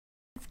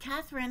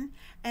Catherine,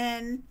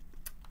 and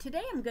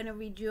today I'm going to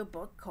read you a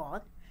book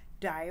called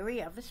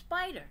Diary of a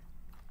Spider.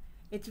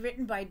 It's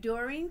written by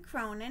Doreen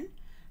Cronin.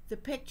 The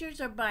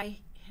pictures are by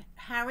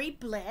Harry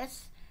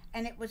Bliss,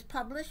 and it was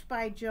published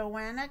by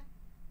Joanna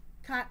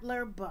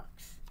Cutler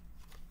Books.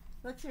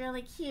 Looks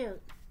really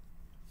cute.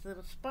 This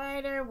little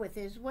spider with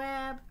his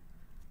web.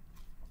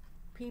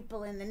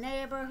 People in the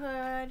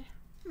neighborhood.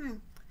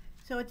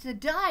 So it's a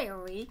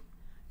diary,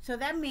 so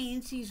that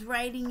means he's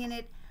writing in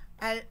it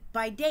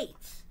by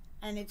dates,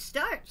 and it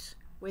starts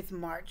with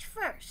March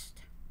 1st.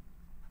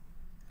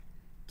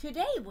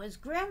 Today was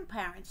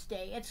Grandparents'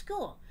 Day at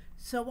school,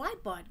 so I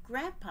brought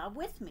Grandpa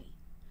with me.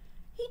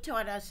 He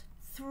taught us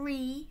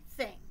 3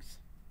 things.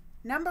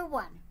 Number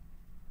 1,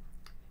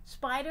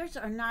 spiders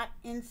are not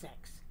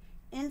insects.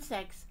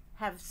 Insects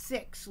have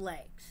 6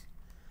 legs.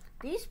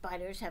 These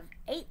spiders have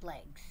 8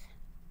 legs.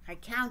 I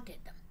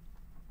counted them.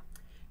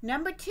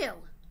 Number 2,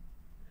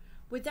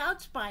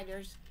 without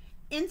spiders,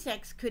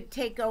 insects could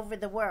take over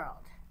the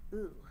world.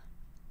 Ooh.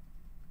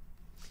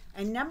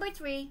 And number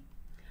 3,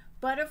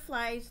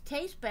 butterflies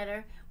taste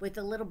better with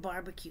a little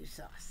barbecue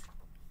sauce.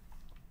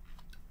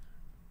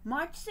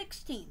 March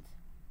 16th,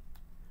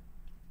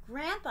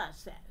 Grandpa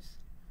says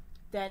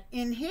that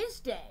in his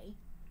day,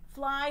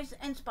 flies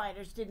and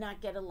spiders did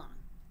not get along.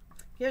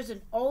 Here's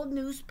an old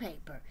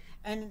newspaper,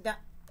 and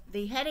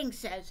the heading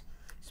says,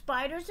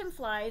 "Spiders and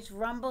flies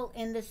rumble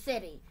in the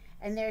city."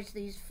 And there's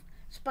these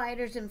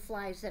spiders and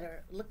flies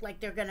that look like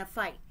they're going to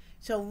fight.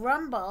 So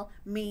rumble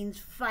means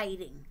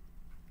fighting.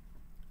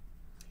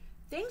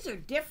 Things are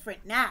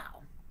different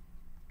now.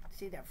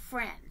 See, they're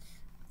friends.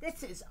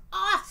 This is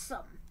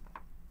awesome.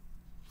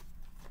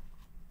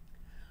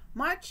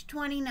 March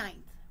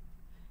 29th.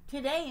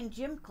 Today in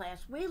gym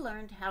class, we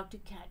learned how to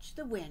catch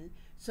the wind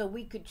so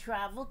we could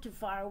travel to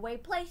faraway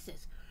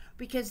places.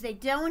 Because they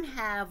don't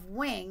have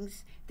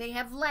wings, they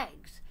have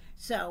legs.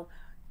 So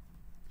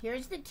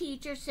here's the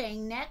teacher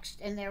saying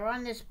next, and they're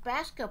on this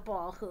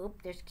basketball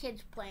hoop. There's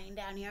kids playing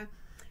down here.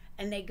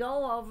 And they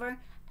go over,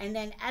 and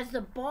then as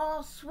the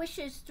ball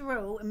swishes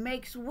through and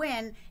makes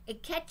wind,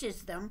 it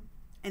catches them,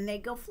 and they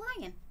go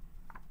flying.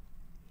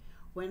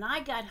 When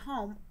I got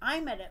home, I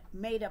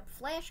made up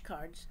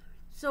flashcards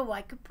so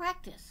I could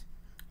practice.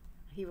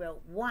 He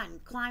wrote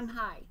 1, climb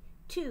high,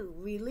 2,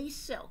 release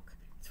silk,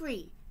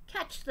 3,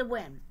 catch the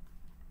wind.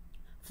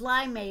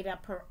 Fly made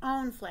up her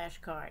own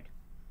flashcard.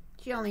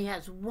 She only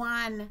has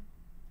 1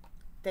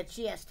 that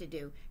she has to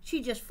do.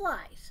 She just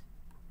flies.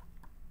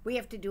 We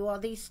have to do all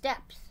these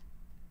steps.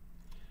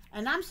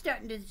 And I'm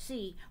starting to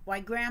see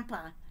why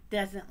Grandpa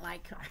doesn't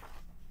like her.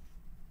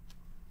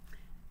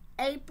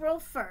 April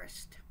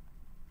 1st.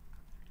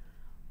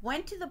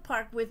 Went to the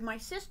park with my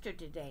sister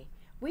today.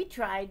 We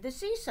tried the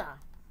seesaw.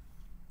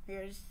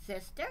 Here's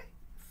sister.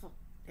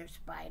 There's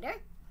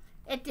spider.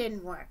 It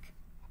didn't work.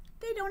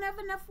 They don't have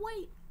enough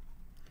weight.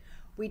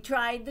 We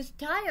tried the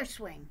tire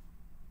swing.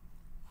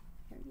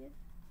 Here he is.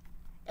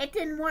 It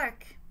didn't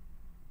work.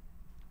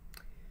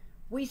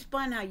 We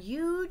spun a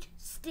huge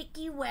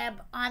sticky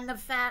web on the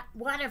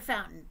water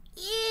fountain.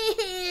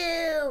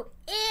 Ew!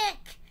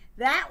 Ick!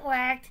 That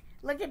worked.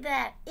 Look at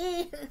that.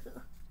 Ew!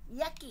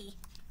 Yucky.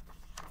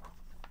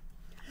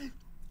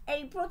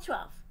 April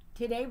 12th.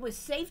 Today was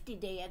safety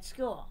day at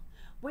school.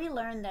 We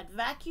learned that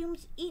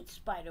vacuums eat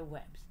spider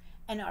webs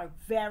and are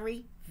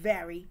very,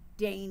 very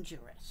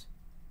dangerous.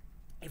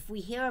 If we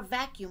hear a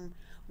vacuum,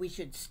 we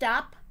should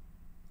stop,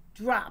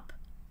 drop,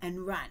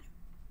 and run.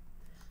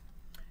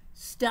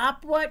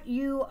 Stop what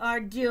you are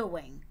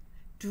doing.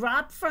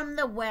 Drop from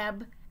the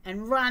web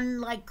and run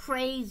like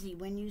crazy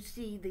when you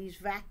see these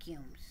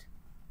vacuums.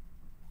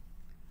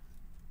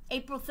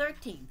 April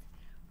 13th.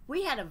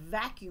 We had a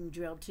vacuum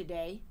drill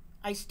today.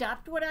 I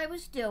stopped what I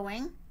was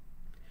doing,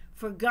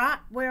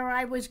 forgot where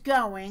I was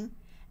going,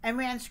 and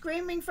ran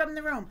screaming from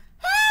the room.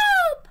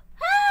 Help!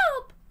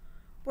 Help!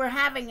 We're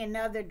having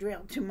another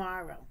drill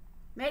tomorrow.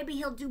 Maybe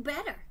he'll do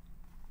better.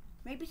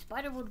 Maybe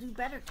Spider will do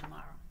better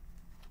tomorrow.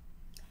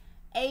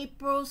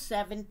 April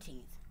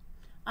 17th.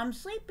 I'm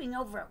sleeping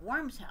over at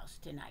Worm's house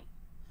tonight.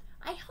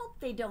 I hope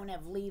they don't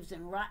have leaves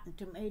and rotten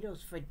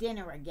tomatoes for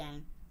dinner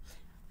again.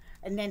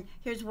 And then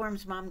here's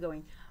Worm's mom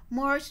going,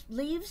 "More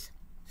leaves,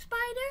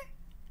 Spider?"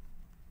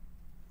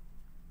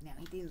 No,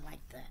 he didn't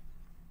like that.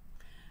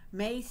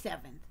 May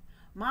 7th.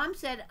 Mom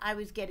said I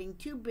was getting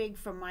too big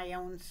for my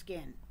own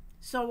skin,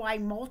 so I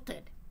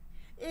molted.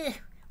 Ugh,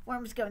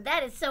 Worm's going,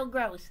 "That is so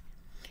gross."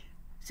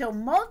 So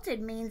molted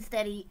means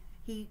that he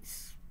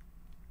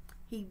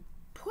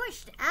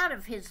pushed out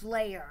of his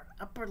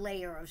upper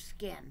layer of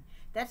skin.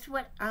 That's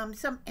what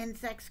some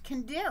insects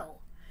can do.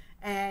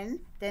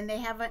 And then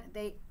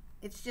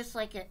it's just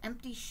like an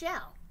empty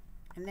shell.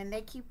 And then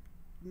they keep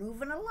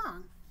moving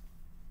along.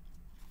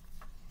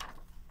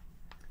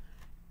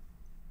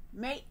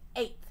 May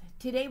 8th.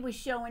 Today was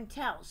show and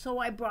tell, so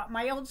I brought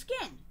my old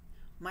skin.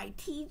 My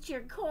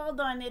teacher called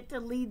on it to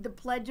lead the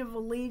Pledge of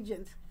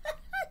Allegiance.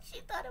 She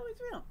thought it was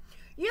real.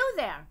 You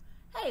there.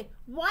 Hey,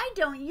 why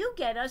don't you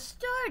get us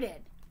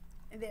started?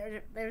 And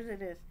there's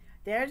it is.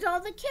 There's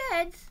all the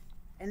kids,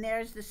 and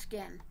there's the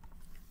skin.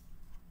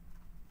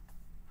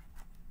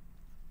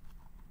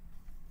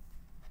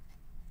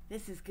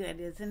 This is good,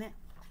 isn't it?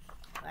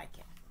 I like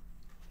it.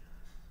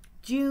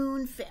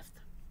 June 5th.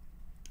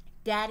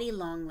 Daddy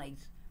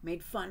Longlegs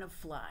made fun of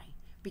Fly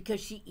because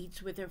she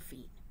eats with her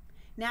feet.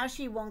 Now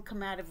she won't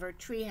come out of her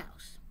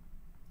treehouse.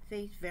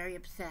 See, she's very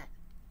upset.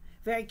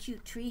 Very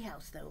cute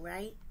treehouse though,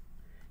 right?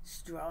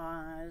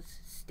 Straws,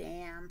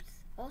 stamps,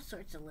 all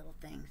sorts of little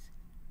things.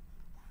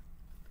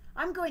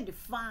 I'm going to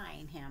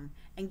fine him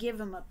and give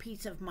him a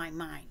piece of my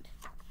mind.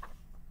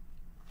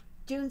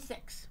 June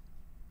 6th.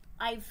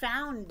 I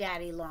found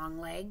Daddy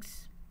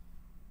Longlegs.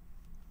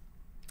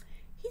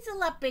 He's a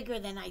lot bigger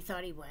than I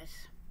thought he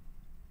was.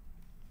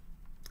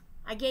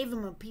 I gave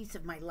him a piece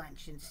of my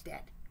lunch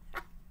instead.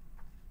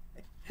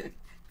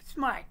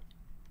 Smart.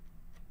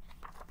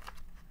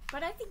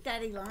 But I think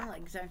Daddy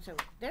Longlegs aren't so,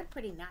 they're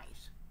pretty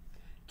nice.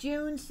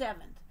 June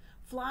 7th.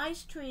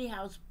 Fly's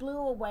treehouse blew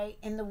away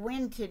in the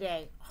wind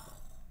today. Oh,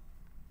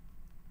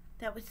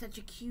 that was such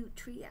a cute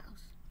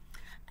treehouse.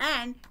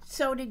 And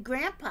so did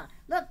Grandpa.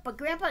 Look, but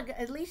Grandpa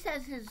at least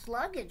has his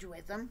luggage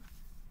with him.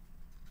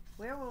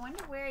 I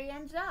wonder where he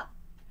ends up.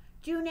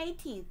 June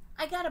 18th.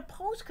 I got a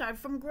postcard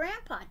from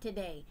Grandpa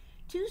today.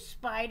 To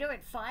Spider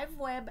at 5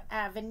 Webb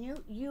Avenue,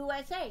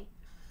 USA.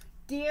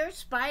 Dear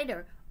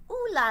Spider,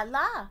 ooh la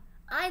la,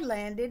 I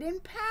landed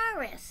in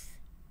Paris.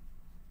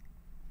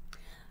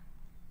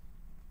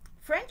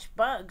 French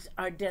bugs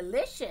are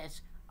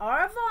delicious. Au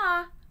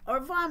revoir. Au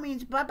revoir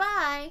means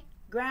bye-bye.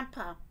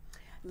 Grandpa.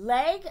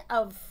 Leg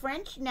of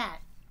French gnat.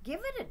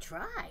 Give it a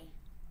try.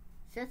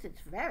 Says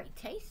it's very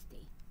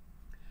tasty.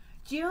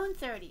 June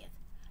 30th.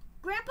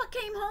 Grandpa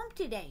came home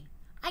today.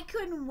 I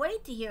couldn't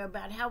wait to hear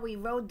about how we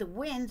rode the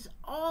winds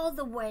all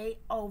the way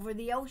over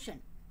the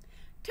ocean.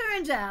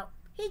 Turns out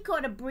he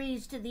caught a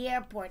breeze to the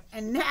airport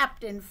and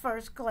napped in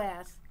first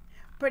class.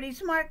 Pretty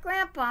smart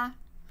Grandpa.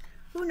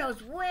 Who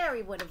knows where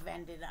he would have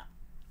ended up.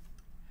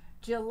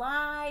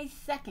 July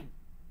 2nd.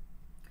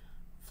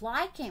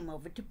 Fly came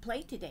over to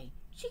play today.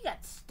 She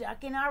got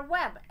stuck in our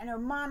web and her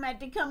mom had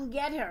to come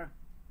get her.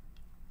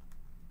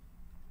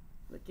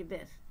 Look at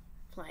this.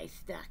 Fly's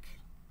stuck.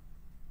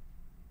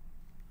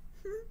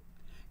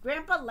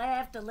 Grandpa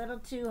laughed a little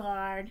too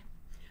hard.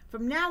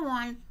 From now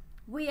on,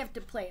 we have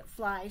to play at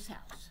Fly's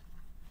house.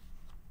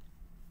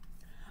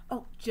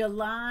 Oh,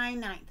 July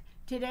 9th.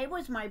 Today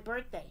was my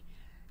birthday.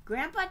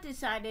 Grandpa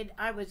decided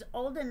I was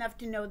old enough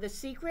to know the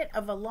secret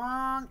of a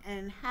long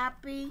and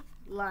happy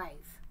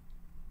life.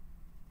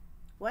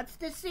 What's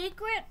the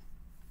secret?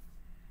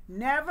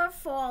 Never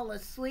fall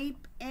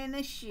asleep in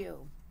a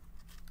shoe.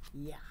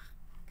 Yeah,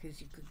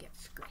 because you could get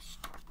squished.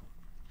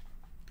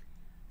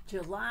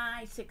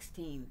 July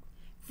 16th.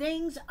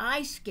 Things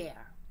I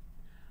scare.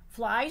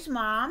 Fly's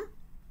mom,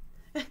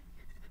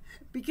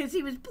 because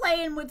he was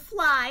playing with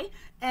Fly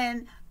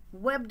and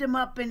webbed him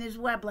up in his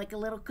web like a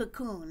little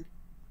cocoon.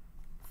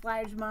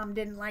 Fly's mom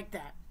didn't like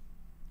that.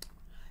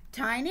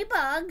 Tiny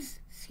bugs,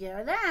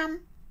 scare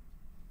them.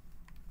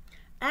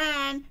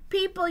 And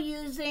people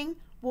using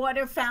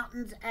water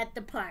fountains at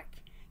the park.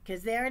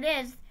 Because there it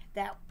is,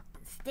 that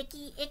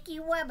sticky, icky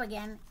web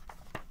again.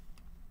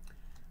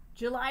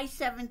 July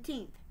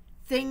 17th,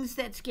 things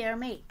that scare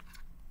me.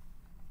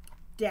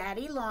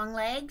 Daddy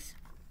Longlegs,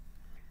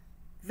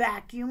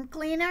 vacuum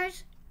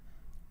cleaners,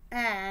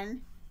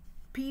 and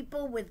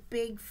people with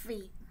big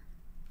feet.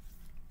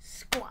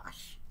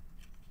 Squash.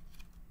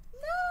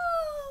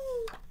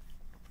 No!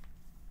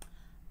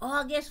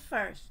 August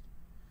 1st.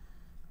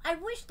 I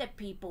wish that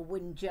people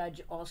wouldn't judge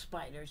all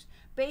spiders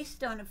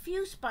based on a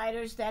few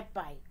spiders that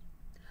bite.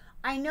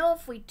 I know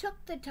if we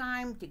took the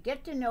time to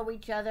get to know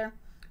each other,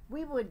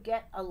 we would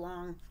get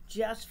along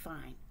just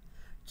fine.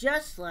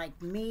 Just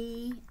like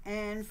me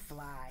and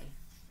Fly.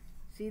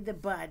 See the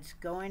buds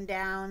going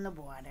down the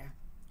water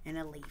in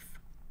a leaf.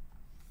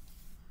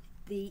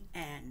 The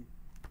end.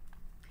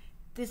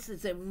 This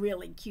is a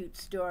really cute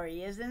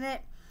story, isn't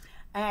it?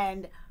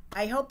 And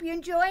I hope you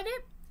enjoyed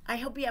it. I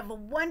hope you have a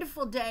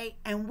wonderful day,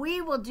 and we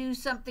will do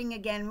something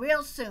again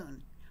real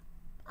soon.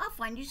 I'll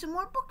find you some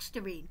more books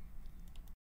to read.